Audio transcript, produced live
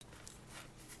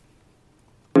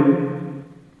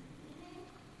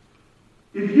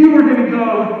If you were going to go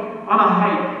on a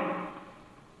hike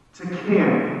to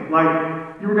camp,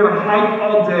 like you were going to hike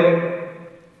all day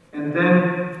and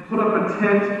then put up a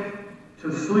tent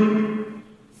to sleep,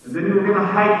 and then you were going to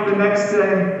hike the next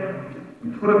day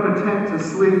and put up a tent to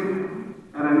sleep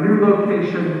at a new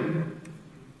location,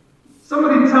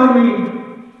 somebody tell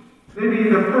me maybe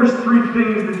the first three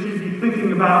things that you'd be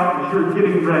thinking about as you're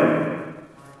getting ready.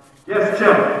 Yes,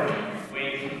 Jeff?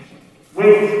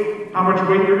 Weight. How much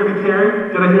weight you're going to carry?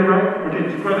 Did I hear right? Okay,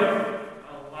 did you credit?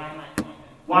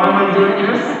 Why am I doing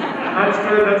this? That's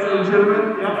good. That's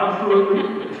legitimate. Yeah,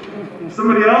 absolutely.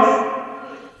 Somebody else?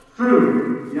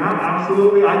 Food. Yeah,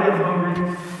 absolutely. I get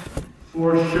hungry.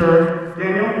 For sure.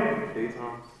 Daniel?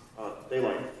 Daytime.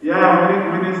 Daylight.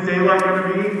 Yeah, when is daylight going to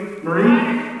be? Marie?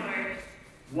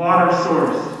 Water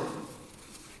source.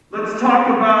 Let's talk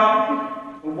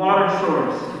about the water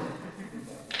source.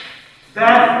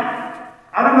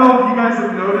 I don't know if you guys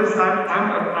have noticed, I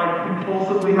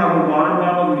compulsively have a water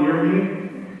bottle near me.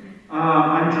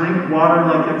 I drink water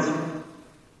like it's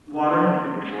water.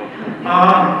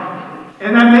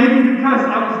 And that may be because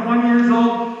I was 1 year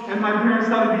old and my parents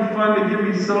thought it'd be fun to give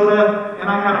me soda, and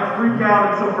I had a freak out,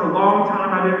 and so for a long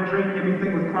time I didn't drink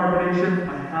anything with carbonation.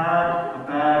 I had a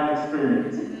bad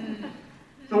experience.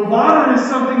 So water is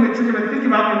something that you're going to think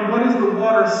about, and what is the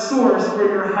water source where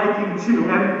you're hiking to?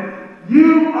 And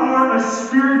you are a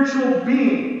spiritual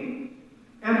being,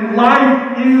 and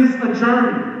life is a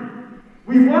journey.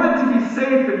 We want it to be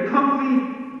safe and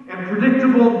comfy and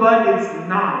predictable, but it's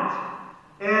not.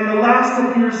 And the last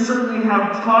couple years certainly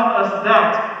have taught us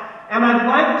that. And I'd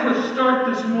like to start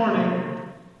this morning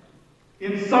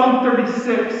in Psalm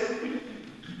 36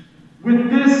 with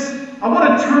this. I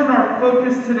want to turn our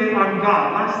focus today on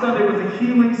God. Last Sunday was a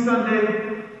healing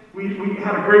Sunday. We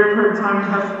had a great prayer time. We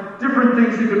had different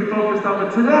things we could focus on.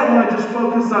 But today I want to just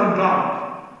focus on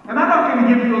God. And I'm not going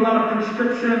to give you a lot of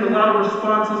prescription, a lot of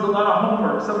responses, a lot of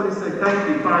homework. Somebody say, thank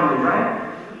you, finally, right?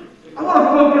 I want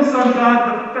to focus on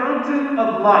God, the fountain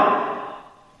of life.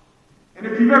 And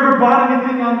if you've ever bought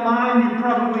anything online, you've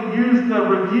probably used the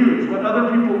reviews, what other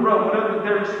people wrote, whatever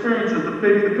their experiences, the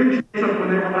pictures when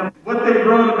they were on, what they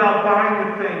wrote about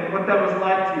buying the thing, what that was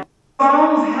like to you.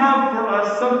 Psalms have for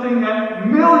us something that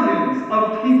millions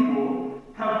of people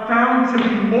have found to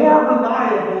be more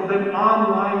reliable than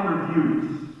online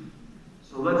reviews.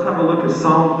 So let's have a look at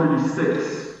Psalm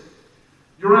 36.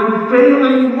 Your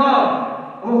unfailing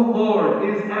love, O Lord,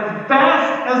 is as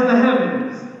vast as the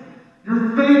heavens.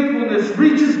 Your faithfulness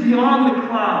reaches beyond the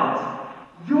clouds.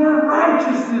 Your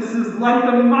righteousness is like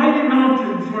the mighty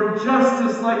mountains, your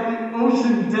justice like the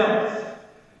ocean depths.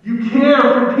 You care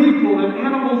for people and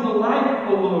animals alike,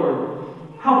 O Lord.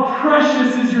 How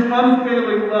precious is your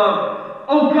unfailing love.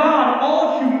 O God,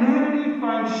 all humanity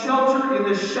finds shelter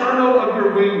in the shadow of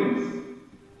your wings.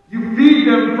 You feed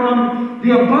them from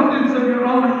the abundance of your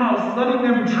own house, letting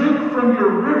them drink from your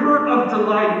river of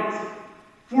delight.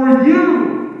 For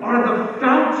you are the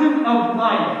fountain of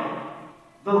life,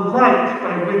 the light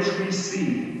by which we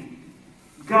see.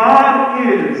 God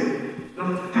is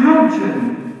the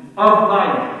fountain of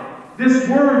life. This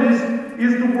word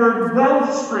is the word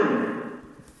wellspring.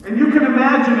 And you can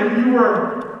imagine if you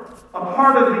were a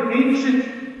part of the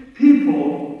ancient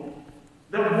people,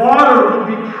 that water would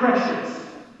be precious.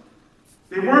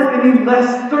 They weren't any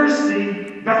less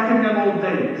thirsty back in them old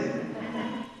days.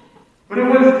 But it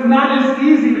was not as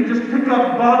easy to just pick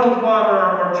up bottled water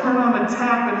or turn on a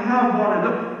tap and have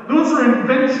water. Those are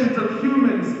inventions of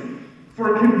humans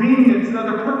for convenience and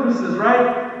other purposes,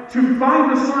 right? To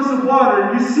find a source of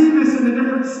water. You see this in the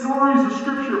different stories of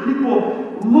Scripture.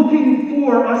 People looking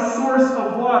for a source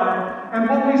of water. And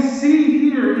what we see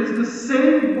here is the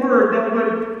same word that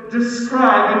would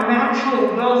describe a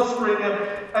natural wellspring,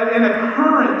 an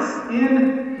occurrence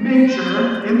in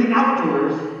nature, in the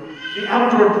outdoors, the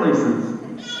outdoor places,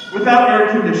 without air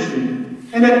conditioning.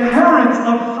 An occurrence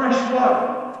of fresh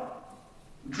water,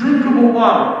 drinkable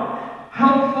water,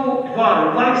 helpful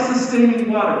water,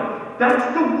 life-sustaining water.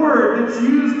 That's the word that's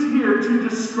used here to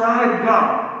describe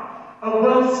God, a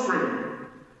wellspring.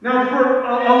 Now, for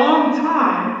a long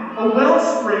time, a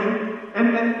wellspring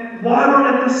and water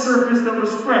at the surface that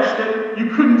was fresh, that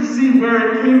you couldn't see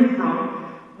where it came from,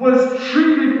 was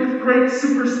treated with great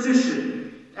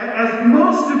superstition. As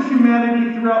most of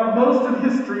humanity throughout most of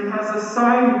history has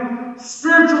assigned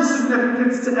spiritual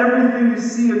significance to everything you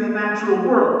see in the natural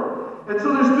world. And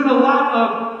so there's been a lot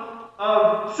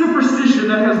of superstition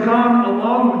that has gone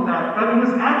along with that. But it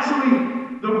was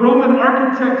actually the Roman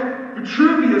architect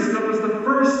Vitruvius that was the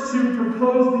first to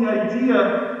propose the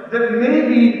idea that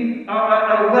maybe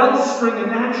a wellspring, a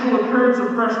natural occurrence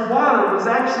of fresh water, was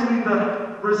actually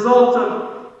the result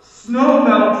of snow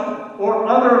melt or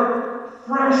other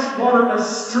fresh water, a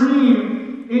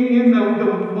stream in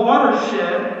the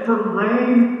watershed from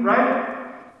rain, right?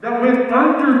 That went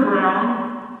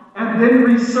underground and then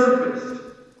resurfaced.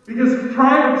 Because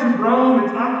prior to Rome,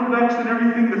 its aqueducts and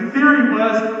everything, the theory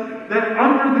was that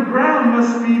under the ground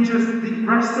must be just the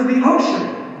rest of the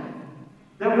ocean.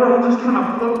 That we're all just kind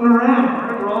of floating around,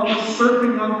 right? We're all just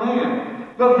surfing on land.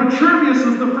 But Vitruvius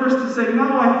was the first to say,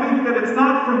 no, I think that it's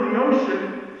not from the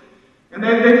ocean. And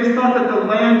they just thought that the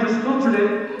land just filtered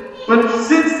it. But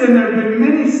since then, there have been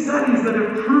many studies that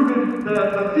have proven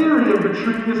the theory of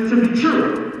Vitruvius to be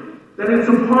true. That it's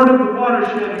a part of the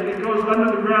watershed, and it goes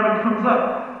under the ground and comes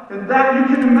up. And that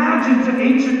you can imagine to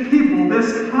ancient people,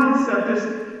 this concept,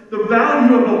 the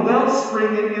value of a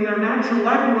wellspring in their natural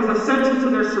life was essential to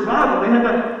their survival. They had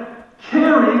to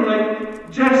carry, like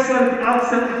Jeff said at the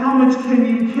outset, how much can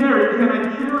you carry? Can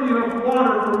I carry enough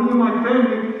water for me and my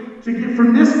family to get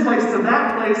from this place to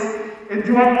that place? And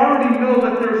do I already know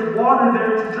that there's water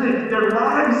there to drink? Their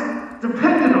lives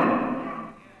depended on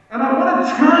it. And I want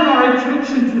to turn our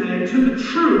attention today to the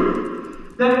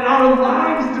truth that our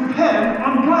lives depend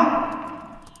on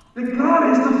God. That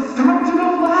God is the fountain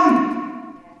of life.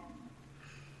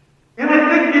 And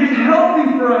I think it's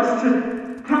healthy for us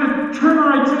to kind of turn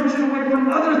our attention away from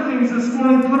other things this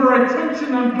morning, put our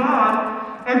attention on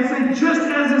God, and say, just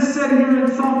as is said here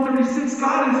in Psalm 36,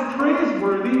 God is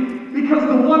praiseworthy because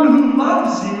the one who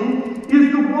loves you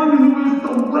is the one who is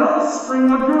the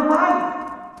wellspring of your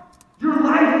life. Your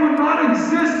life would not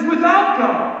exist without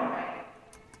God.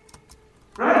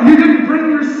 Right? You didn't bring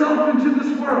yourself into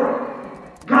this world.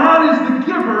 God is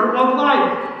the giver of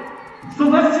life. So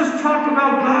let's just talk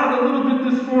about God a little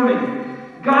bit this morning.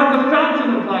 God, the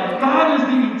fountain of life. God is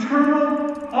the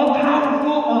eternal,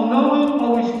 all-powerful, all-knowing,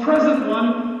 always present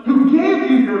one who gave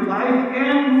you your life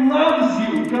and loves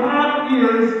you. God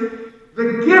is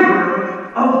the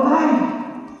giver of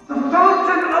life. The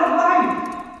fountain of life.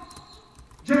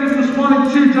 Genesis 1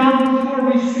 and 2, John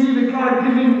 4, we see that God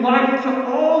giving life to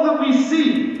all that we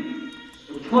see.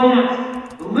 The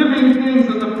plants, the living things,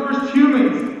 and the first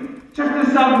humans. Check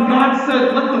this out. And God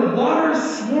said, let the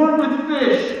waters swarm with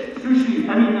fish, fish,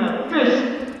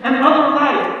 and other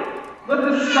life. Let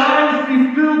the skies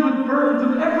be filled with birds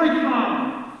of every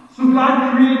kind. So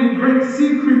God created great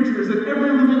sea creatures and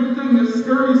every living thing that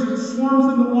scurries and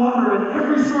swarms in the water and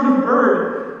every sort of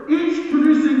bird, each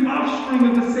producing offspring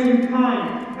of the same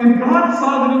kind. And God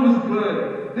saw that it was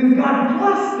good. Then God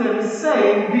blessed them,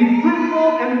 saying, be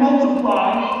fruitful and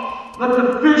multiply. Let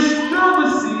the fish fill the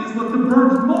seas, let the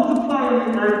birds multiply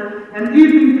on the earth, and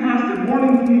evening passed and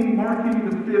morning came, marking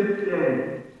the fifth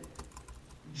day.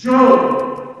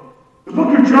 Job. The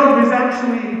book of Job is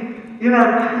actually, in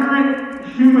our current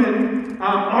human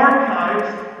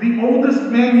archives, the oldest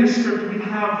manuscript we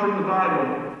have from the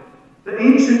Bible. The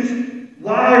ancient,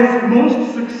 wise,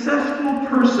 most successful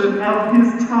person of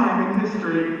his time in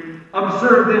history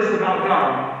observed this about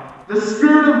God. The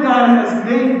Spirit of God has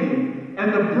made me,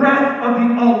 and the breath of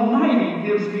the Almighty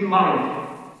gives me life.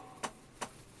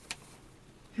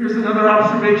 Here's another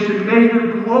observation. May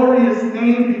your glorious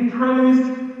name be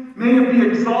praised. May it be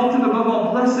exalted above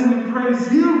all blessing and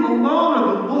praise. You alone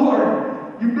are the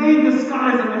Lord. You made the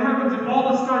skies and the heavens and all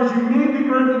the stars. You made the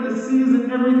earth and the seas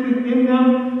and everything in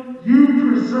them. You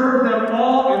preserve them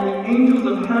all, and the angels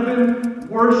of heaven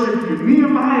worship you.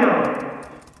 Nehemiah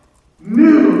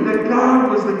knew that God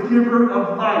was the giver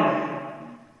of life.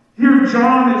 Here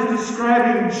John is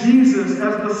describing Jesus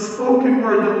as the spoken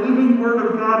word, the living word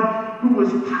of God, who was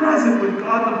present with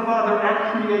God the Father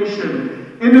at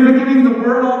creation. In the beginning, the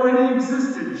Word already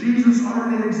existed. Jesus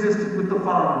already existed with the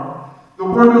Father. The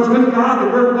Word was with God.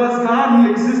 The Word was God.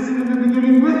 He existed in the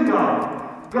beginning with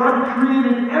God. God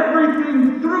created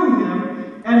everything through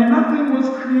Him, and nothing was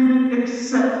created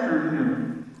except through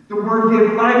Him. The Word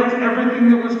gave life to everything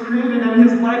that was created, and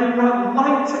His light brought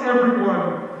light to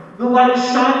everyone. The light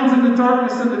shines in the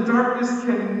darkness, and the darkness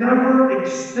can never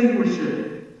extinguish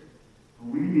it.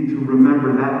 We need to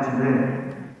remember that today.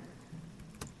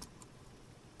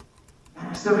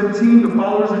 Acts 17, the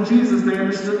followers of Jesus, they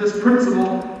understood this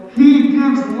principle. He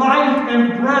gives life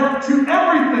and breath to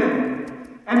everything,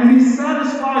 and He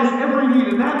satisfies every need.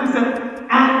 And that is at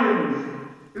Athens,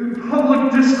 in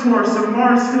public discourse in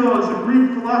Mars Hill, as the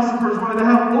Greek philosophers wanted to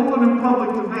have open and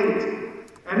public debate.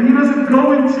 And he doesn't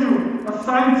go into a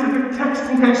scientific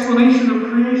textbook explanation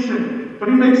of creation, but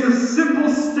he makes a simple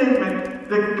statement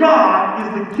that God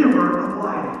is the giver of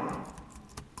life.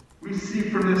 We see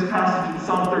from this passage in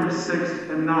Psalm 36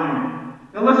 and 9.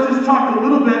 Now let's just talk a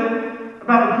little bit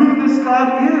about who this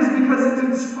God is, because it's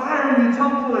inspiring, it's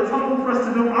helpful for us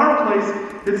to know our place,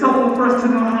 it's helpful for us to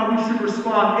know how we should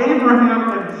respond. Abraham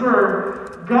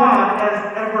observed God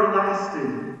as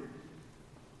everlasting.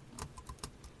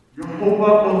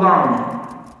 Jehovah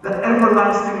Olam, the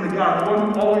everlasting God, the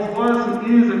one who always was,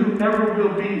 who is, and who ever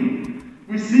will be.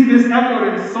 We see this echoed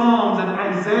in Psalms and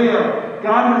Isaiah.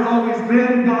 God has always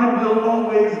been, God will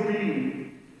always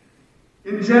be.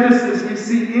 In Genesis, we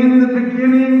see in the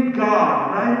beginning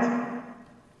God, right?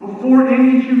 Before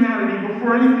any humanity,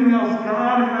 before anything else,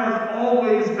 God has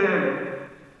always been.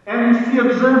 And we see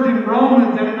observed in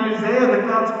Romans and in Isaiah that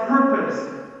God's purpose,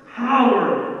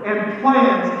 power, and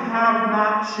plans have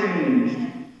not changed.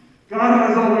 God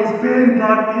has always been,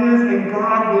 God is, and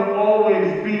God will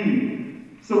always be.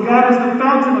 So God is the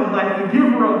fountain of life, the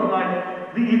giver of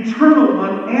life, the eternal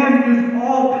one, and is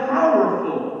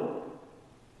all-powerful.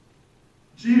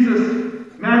 Jesus,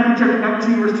 Matthew chapter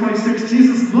 19, verse 26,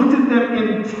 Jesus looked at them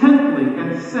intently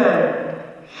and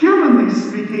said, humanly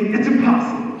speaking, it's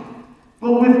impossible.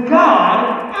 But with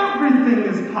God, everything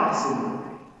is possible.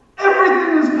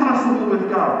 Everything is possible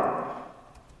with God.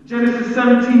 Genesis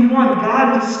 17:1,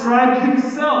 God described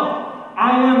himself,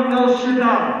 I am El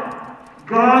Shaddai,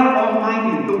 God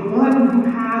Almighty, the one who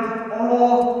has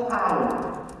all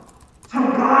power. That's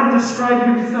how God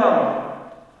described himself.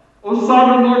 O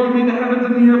sovereign Lord, you made the heavens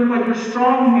and the earth by your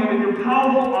strong hand and your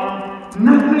powerful arm.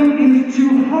 Nothing is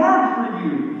too hard for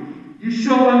you. You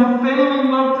show unfailing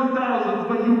love to thousands,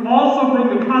 but you also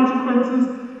bring the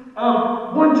consequences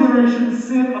of one generation's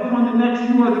sin upon the next.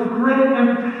 You are the great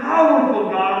and powerful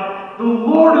God, the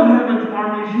Lord of heaven's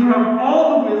armies. You have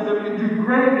all the wisdom and do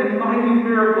great and mighty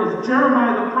miracles.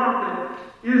 Jeremiah the prophet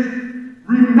is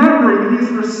remembering,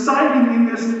 he's reciting in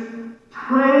this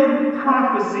prayed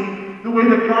prophecy the way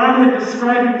that God had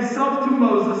described himself to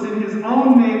Moses in his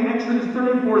own name, Exodus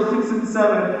 34, 6 and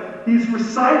 7. He's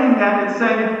reciting that and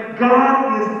saying,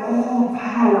 God is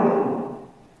all-powerful.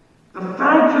 The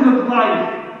fountain of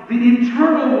life, the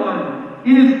eternal one,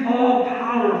 is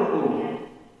all-powerful.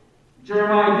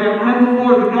 Jeremiah again, I'm the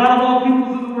Lord, the God of all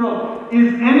peoples of the world.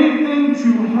 Is anything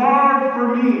too hard for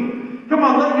me? Come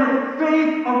on, let your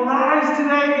faith arise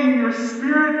today in your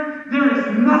spirit. There is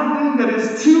nothing that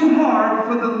is too hard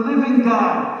for the living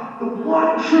God, the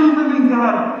one true living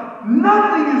God.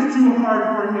 Nothing is too hard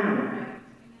for him.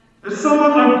 Does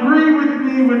someone agree with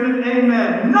me with an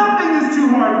amen? Nothing is too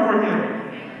hard for him.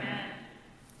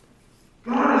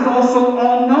 God is also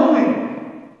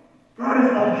all-knowing. God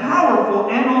is all-powerful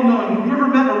and all-knowing. Have you ever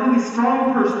met a really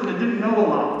strong person that didn't know a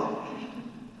lot?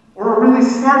 Or a really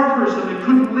smart person that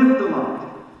couldn't lift a lot?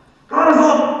 God is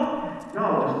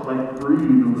y'all just like breathe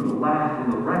a little, laugh a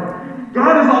little, right?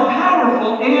 God is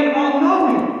all-powerful and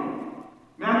all-knowing.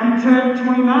 Matthew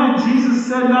 10:29, Jesus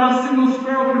said, not a single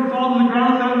sparrow can fall to the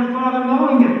ground without your Father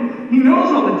knowing it. He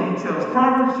knows all the details.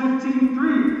 Proverbs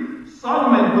 15:3,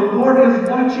 Solomon, the Lord is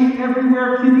watching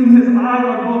everywhere, keeping his eye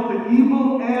on both the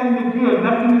evil and the good.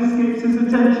 Nothing escapes his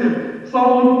attention.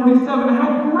 Psalm 147,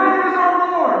 how great is our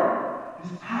Lord!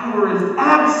 His power is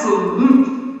absolute.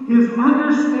 His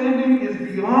understanding is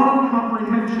beyond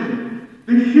comprehension.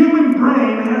 The human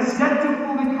brain has yet to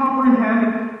fully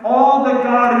comprehend all that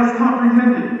God has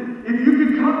comprehended. If you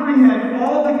could comprehend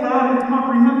all that God has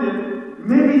comprehended,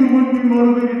 maybe you wouldn't be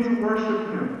motivated to worship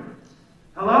him.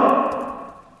 Hello?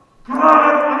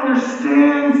 God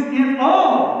understands it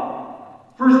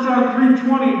all. 1 John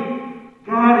 3:20,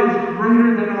 God is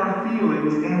greater than our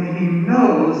feelings and he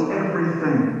knows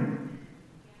everything.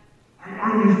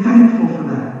 Are you thankful for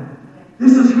that?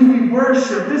 This is who we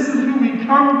worship. This is who we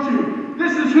come to.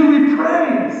 This is who we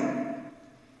praise.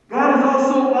 God is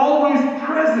also always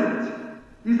present.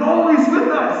 He's always with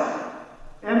us.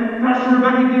 And Pastor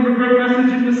Rebecca gave a great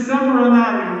message in December on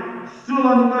that. It's still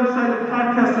on the website, the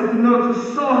podcast of the notes.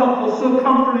 It's so helpful, so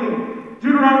comforting.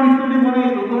 Deuteronomy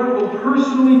 31:8, the Lord will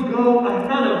personally go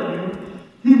ahead of you.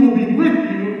 He will be with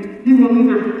you. He will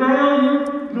neither fail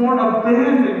you nor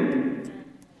abandon you.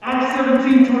 Acts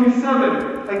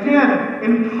 17:27, again,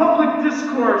 in public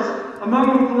discourse among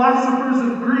the philosophers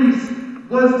of Greece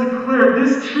was declared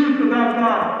this truth about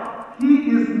God. He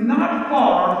is not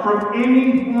far from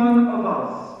any one of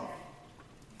us.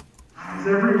 God is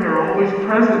everywhere, always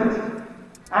present.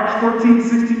 Acts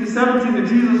 14:16-17, the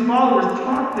Jesus followers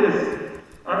taught this.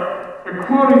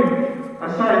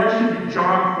 That should be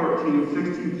John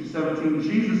 14:16-17,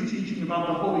 Jesus teaching about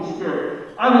the Holy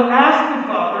Spirit. I will ask the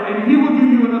Father, and he will give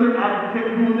you another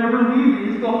advocate who will never leave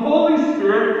you. It's the Holy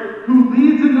Spirit who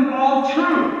leads into all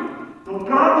truth. So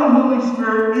God the Holy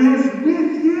Spirit is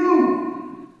with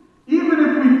you. Even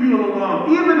if we feel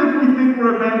alone, even if we think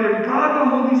we're abandoned, God the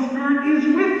Holy Spirit is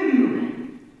with you.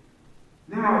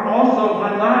 Also,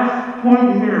 my last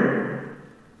point here.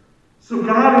 So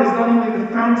God is not only the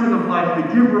fountain of life,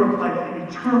 the giver of life, the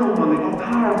eternal one, the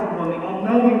all-powerful one, the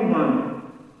all-knowing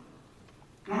one.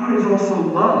 God is also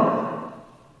love.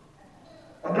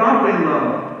 Agape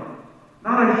love.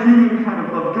 Not a human kind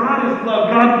of love. God is love.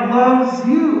 God loves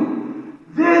you.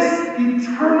 This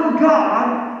eternal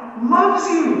God loves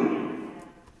you.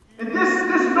 And this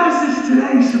message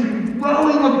today should be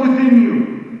welling up within you.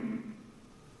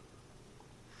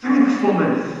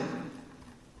 Thankfulness,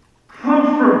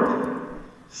 comfort,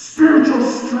 spiritual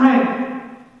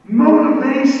strength,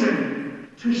 motivation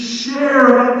to share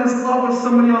about this love with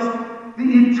somebody else. The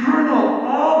eternal,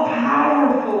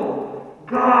 all-powerful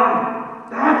God,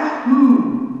 that's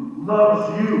who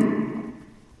loves you.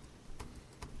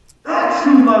 That's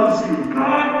who loves you.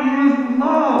 God is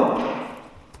love.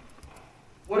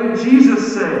 What did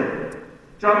Jesus say?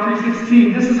 John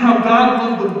 3:16, this is how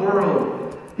God loved the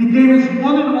world. He gave his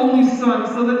one and only Son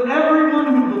so that everyone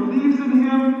who believes in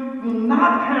him will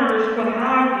not perish but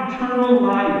have eternal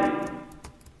life.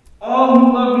 All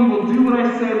who love me will do what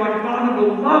I say. My Father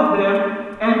will love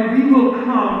them, and we will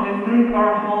come and make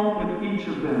our home with each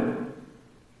of them.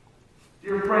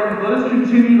 Dear friends, let us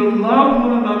continue to love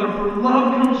one another, for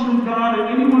love comes from God,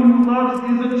 and anyone who loves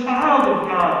is a child of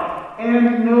God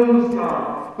and knows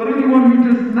God. But anyone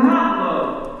who does not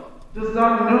love does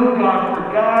not know God,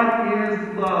 for God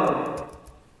is love.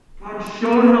 God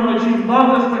showed how much he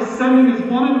loved us by sending his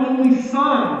one and only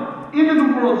Son into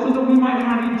the world so that we might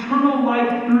have eternal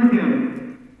life through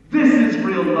him. This is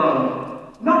real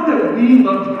love. Not that we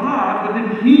loved God, but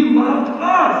that he loved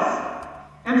us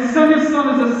and sent his Son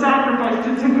as a sacrifice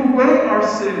to take away our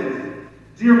sins.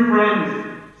 Dear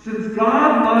friends, since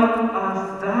God loved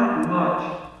us that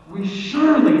much, we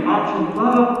surely ought to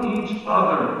love each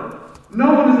other.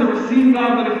 No one has ever seen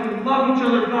God, but if we love each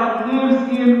other, God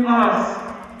lives in us,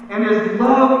 and his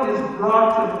love is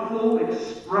brought to full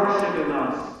expression in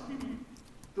us.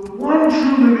 The one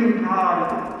true living God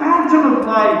is the fountain of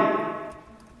life,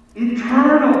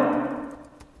 eternal,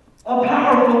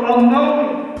 all-powerful,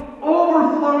 all-knowing,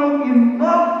 overflowing in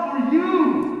love for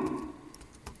you.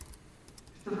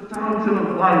 It's the fountain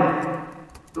of life,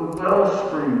 the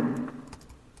wellspring.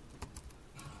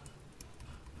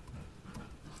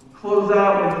 We'll close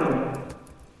out with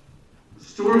a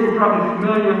story you're probably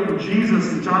familiar with from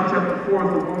Jesus in John chapter 4,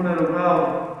 the woman at a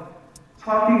well,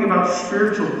 talking about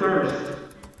spiritual thirst.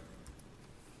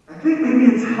 I think maybe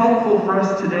it's helpful for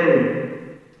us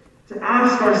today to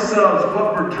ask ourselves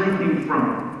what we're drinking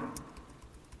from.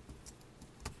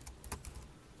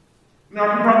 Now,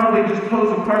 I could probably just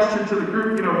pose a question to the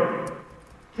group,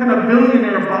 can a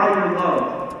billionaire buy your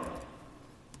love?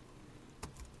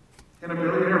 Can a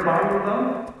billionaire buy your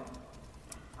love?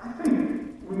 I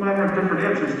think we might have different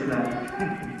answers to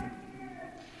that.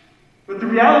 But the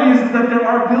reality is that there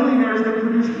are billionaires that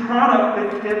produce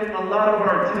product that get a lot of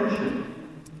our attention.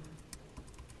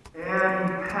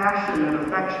 And passion and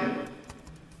affection.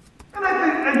 And I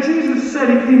think, and Jesus said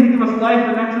he came to give us life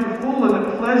and that to the full, and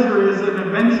that pleasure is an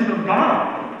invention of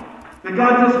God. That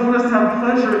God does want us to have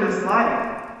pleasure in this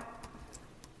life.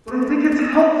 But I think it's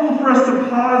helpful for us to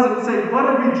pause and say, what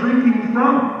are we drinking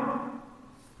from?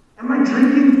 Am I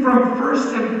drinking from,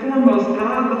 first and foremost,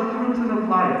 God, the fountain of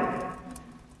life?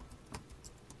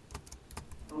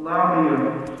 Allow me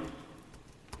a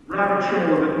rabbit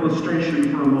trail of an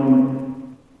illustration for a moment.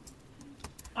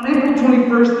 On April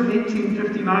 21st of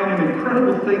 1859, an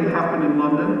incredible thing happened in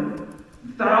London.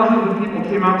 Thousands of people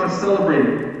came out to celebrate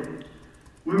it.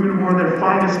 Women wore their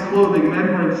finest clothing, men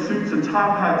were in suits and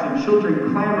top hats, and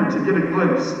children clamored to get a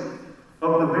glimpse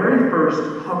of the very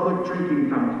first public drinking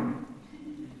fountain.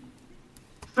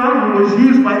 The fountain was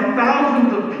used by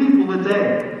thousands of people a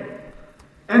day.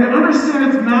 And to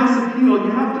understand its mass appeal,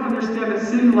 you have to understand that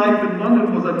city life in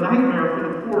London was a nightmare for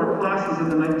the poorer classes in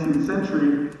the 19th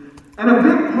century. And a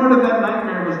big part of that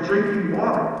nightmare was drinking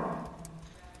water.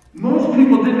 Most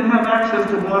people didn't have access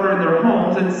to water in their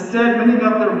homes. Instead, many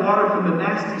got their water from the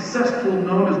nasty cesspool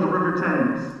known as the River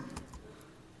Thames.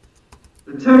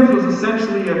 The Thames was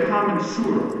essentially a common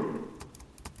sewer,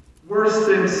 worse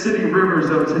than city rivers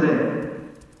of today.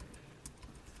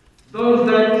 Those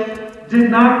that did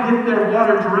not get their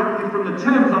water directly from the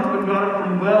Thames often got it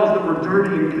from wells that were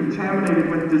dirty and contaminated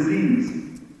with disease.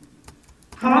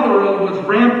 Cholera was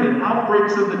rampant.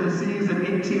 Outbreaks of the disease in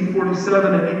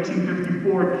 1847 and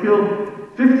 1854 killed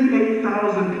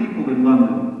 58,000 people in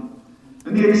London.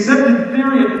 And the accepted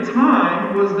theory at the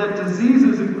time was that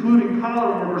diseases, including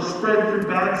cholera, were spread through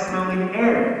bad-smelling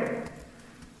air.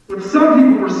 But some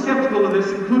people were skeptical of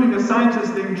this, including a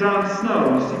scientist named John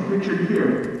Snow, who's pictured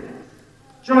here.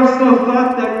 John Snow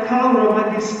thought that cholera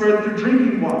might be spread through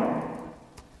drinking water.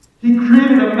 He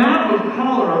created a map of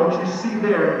cholera, which you see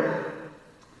there.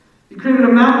 He created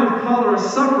a map of cholera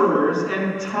sufferers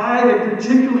and tied a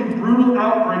particularly brutal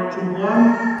outbreak to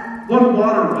one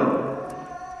water well.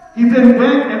 He then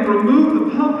went and removed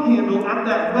the pump handle at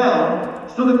that well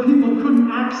so that people couldn't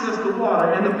access the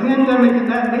water, and the pandemic in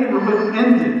that neighborhood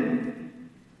ended.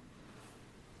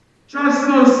 John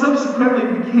Snow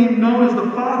subsequently became known as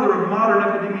the father of modern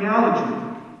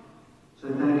epidemiology. So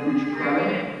thank you,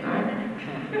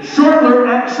 right? Shortly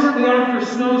after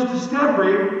Snow's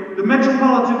discovery, the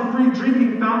Metropolitan Free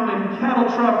Drinking Fountain and Cattle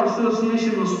Trough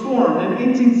Association was formed. In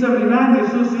 1879, the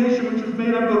association, which was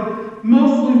made up of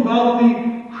mostly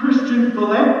wealthy Christian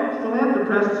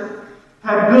philanthropists,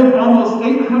 had built almost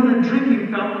 800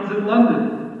 drinking fountains in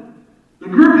London. The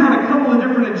group had a couple of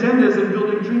different agendas in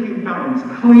building drinking fountains: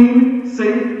 clean,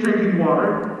 safe drinking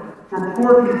water for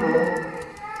poor people,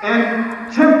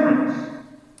 and temperance.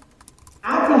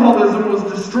 Alcoholism was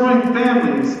destroying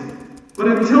families, but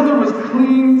until there was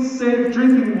clean, safe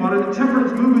drinking water, the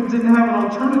temperance movement didn't have an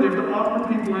alternative to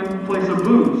offer people in place of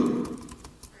booze.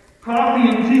 Coffee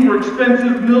and tea were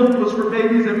expensive, milk was for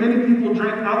babies, and many people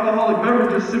drank alcoholic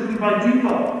beverages simply by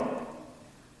default.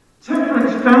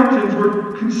 Temperance fountains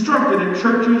were constructed at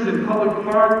churches and public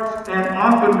parks, and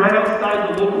often right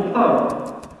outside the local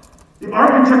pub. The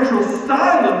architectural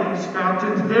style of these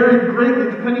fountains varied greatly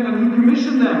depending on who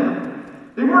commissioned them.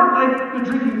 They weren't like the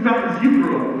drinking fountains you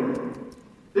grew up with.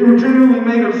 They were generally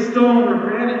made of stone or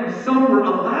granite, and some were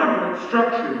elaborate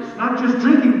structures, not just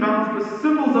drinking fountains, but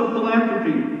symbols of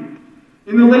philanthropy.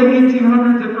 In the late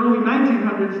 1800s and early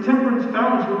 1900s, temperance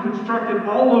fountains were constructed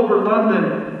all over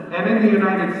London and in the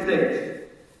United States.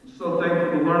 I'm so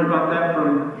thankful to learn about that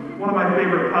from one of my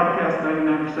favorite podcasts,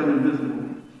 99%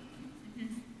 Invisible.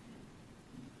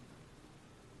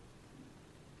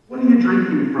 What are you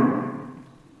drinking from?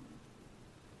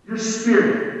 Your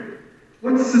spirit.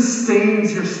 What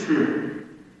sustains your spirit?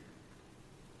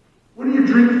 What do you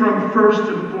drink from first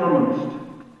and foremost?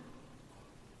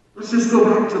 Let's just go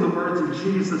back to the words of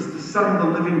Jesus, the Son of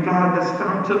the living God, this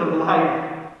fountain of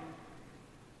life.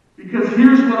 Because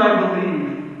here's what I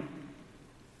believe.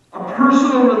 A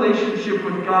personal relationship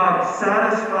with God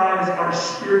satisfies our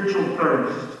spiritual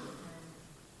thirst.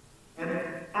 And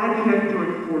I can't do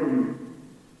it for you.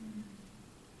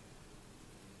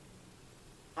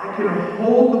 I can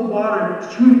hold the water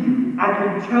to you. I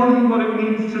can tell you what it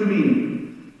means to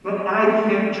me. But I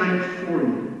can't drink for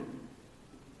you.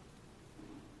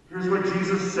 Here's what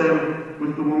Jesus said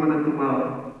with the woman at the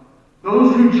well.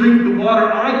 Those who drink the water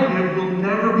I give will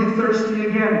never be thirsty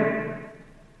again.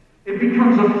 It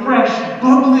becomes a fresh,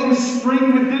 bubbling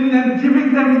spring within them,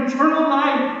 giving them eternal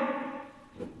life.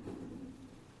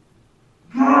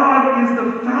 God is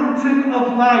the fountain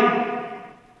of life.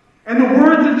 And the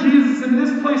words of Jesus in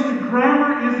this place, the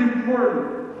grammar is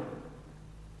important.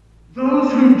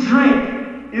 Those who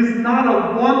drink is not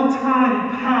a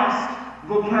one-time past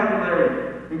vocabulary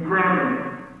and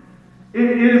grammar. It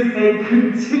is a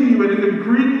continuum. And the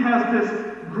Greek has this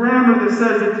grammar that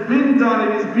says it's been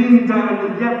done, it is being done, it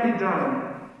will yet be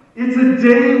done. It's a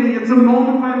daily, it's a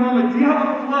moment by moment. Do you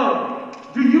have a flow?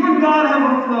 Do you and God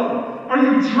have a flow? Are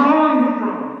you drawing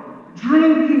from,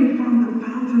 drinking from the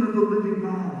fountain of the living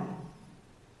God?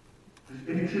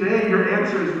 If today your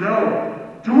answer is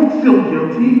no, don't feel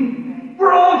guilty.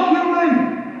 We're all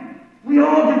human. We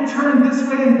all get turned this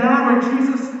way and that way.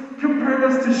 Jesus compared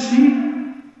us to sheep.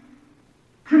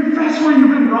 Confess where you've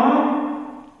been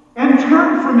wrong and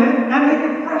turn from it and make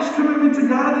a fresh commitment to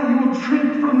God that you will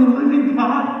drink from the living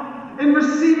God and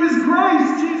receive His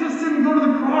grace. Jesus didn't go to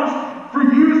the cross for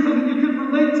you so that you could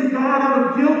relate to God out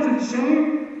of guilt and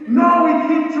shame. No, He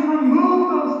came to remove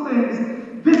those things.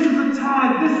 This is a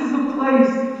time, this is a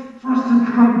place for us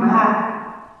to come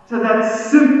back to that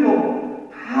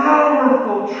simple,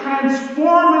 powerful,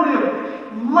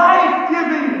 transformative,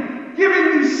 life-giving, giving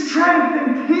me strength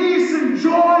and peace and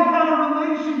joy kind of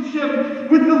relationship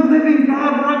with the living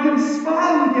God where I can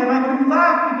smile again, I can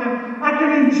laugh again, I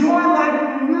can enjoy life in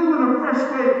a new and a fresh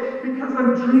way because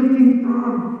I'm drinking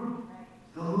from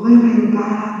the living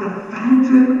God, the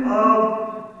fountain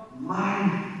of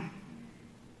life.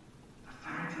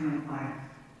 Of life.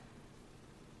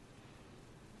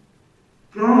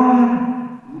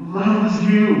 God loves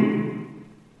you.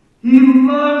 He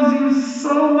loves you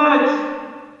so much.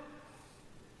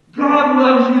 God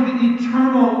loves you, the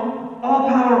eternal,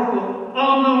 all-powerful,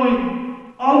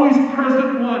 all-knowing, always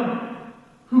present one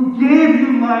who gave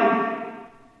you life,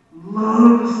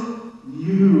 loves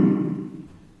you.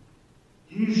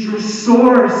 He's your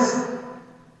source.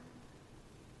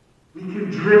 We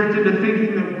can drift into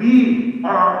thinking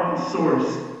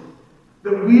source,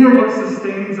 that we are what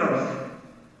sustains us,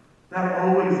 that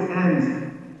always ends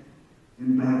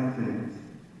in bad things.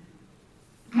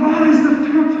 God is the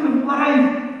fountain of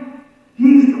life.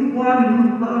 He's the one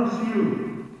who loves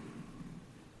you.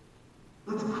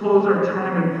 Let's close our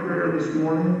time in prayer this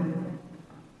morning.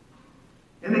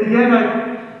 And again,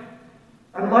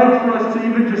 I'd like for us to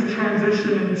even just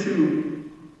transition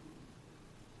into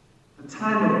a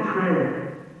time of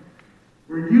prayer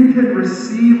where you can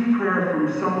receive prayer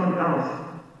from someone else.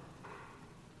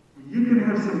 You can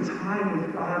have some time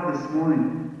with God this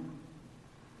morning.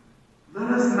 Let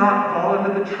us not fall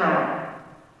into the trap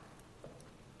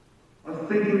of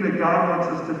thinking that God wants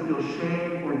us to feel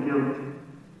shame or guilt.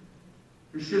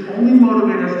 It should only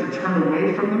motivate us to turn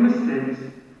away from the mistakes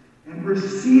and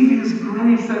receive His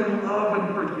grace and love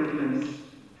and forgiveness.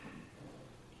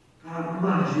 God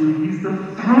loves you. He's the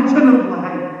fountain of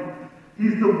life.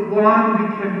 He's the one we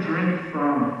can drink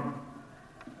from.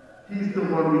 He's the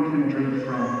one we can drink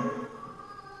from.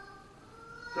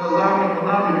 So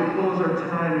allow me to close our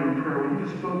time in prayer. Will you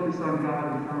just focus on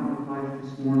God, the fountain of life,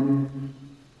 this morning?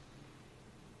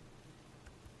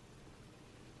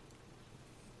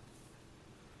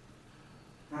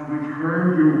 God, we've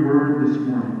heard your word this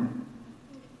morning.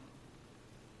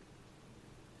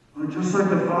 And just like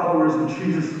the followers of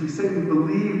Jesus, we say we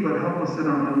believe, but help us in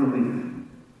our unbelief.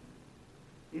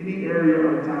 Any area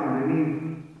of doubt,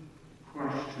 any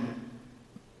question.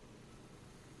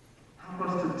 Help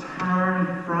us to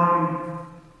turn from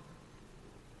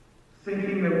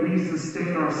thinking that we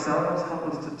sustain ourselves.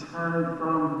 Help us to turn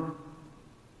from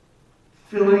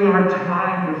filling our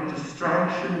time with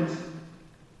distractions,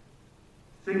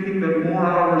 thinking that more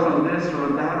hours on this or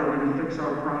on that are going to fix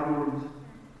our problems.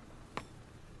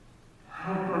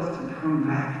 Help us to come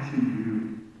back to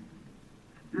you,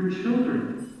 your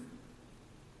children,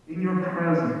 in your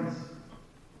presence,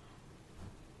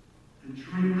 to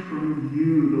drink from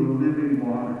you the living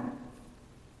water.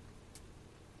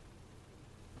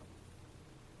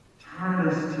 Turn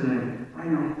us today by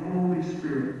your Holy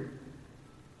Spirit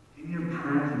in your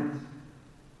presence.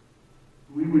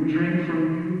 We would drink from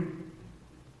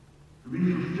you,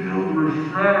 be fulfilled,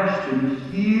 refreshed,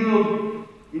 and healed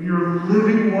in your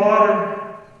living water.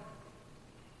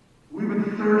 We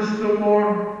would thirst no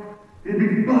more. It'd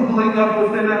be bubbling up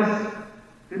within us.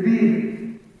 It'd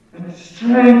be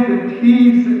strength and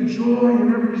peace and joy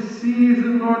in every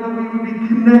season, Lord, that we would be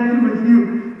connected with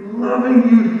you, loving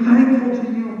you, thankful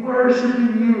to you,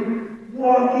 worshiping you,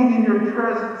 walking in your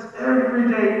presence every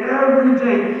day,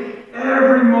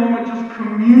 every moment, just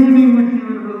communing with you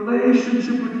in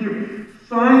relationship with you,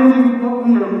 finding what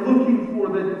we are looking for,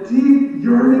 the deep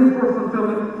yearning for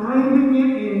fulfillment, finding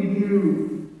it in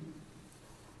you.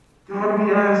 God,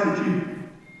 we ask that you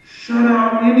shut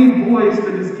out any voice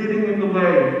that is getting in the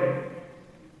way,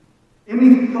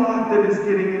 any thought that is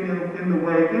getting in the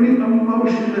way, any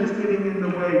emotion that's getting in the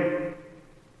way.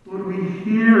 Lord, we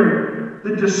hear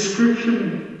the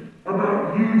description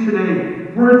about you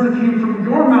today, words that came from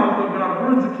your mouth, oh God,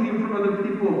 words that came from other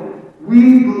people.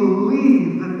 We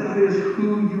believe that that is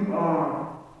who you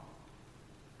are.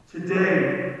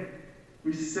 Today,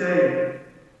 we say,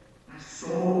 my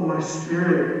soul, my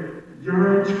spirit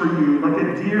yearns for you, like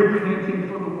a deer panting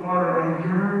for the water. I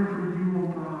yearn for you, O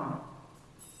God.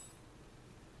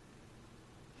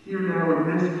 Here now in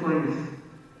this place,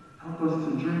 help us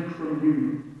to drink from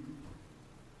you,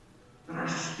 that our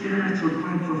spirits would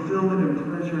find fulfillment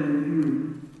and pleasure in you.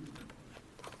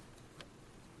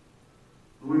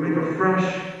 We make a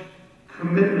fresh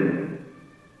commitment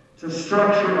to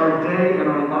structure our day and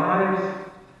our lives,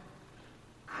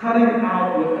 cutting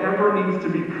out whatever needs to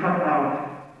be cut out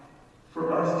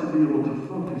for us to be able to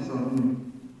focus on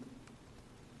you.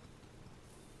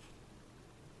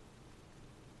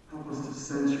 Help us to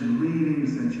sense your leading,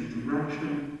 sense your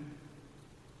direction.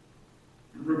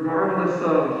 And regardless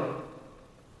of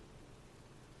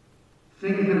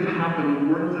things that have happened,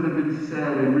 words that have been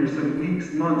said in recent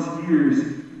weeks, months,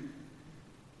 years,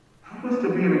 help us to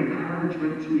be an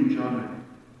encouragement to each other.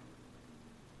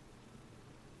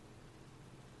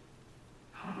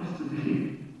 Help us to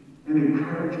be an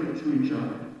encouragement to each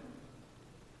other.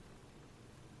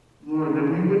 Lord, that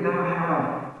we would not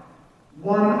have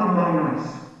one among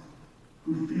us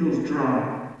who feels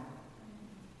dry,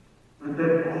 but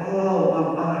that all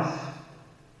of us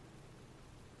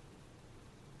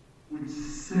would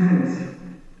sense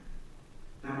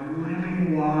that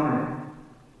living water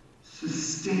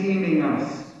sustaining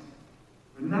us.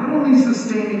 But not only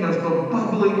sustaining us, but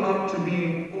bubbling up to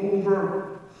being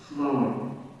overflowing.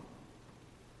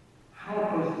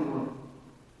 Help us, Lord,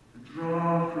 to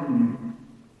draw from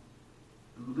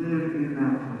you, to live in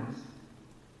that place.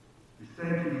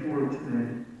 thank you for it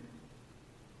today.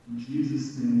 In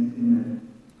Jesus' name, amen.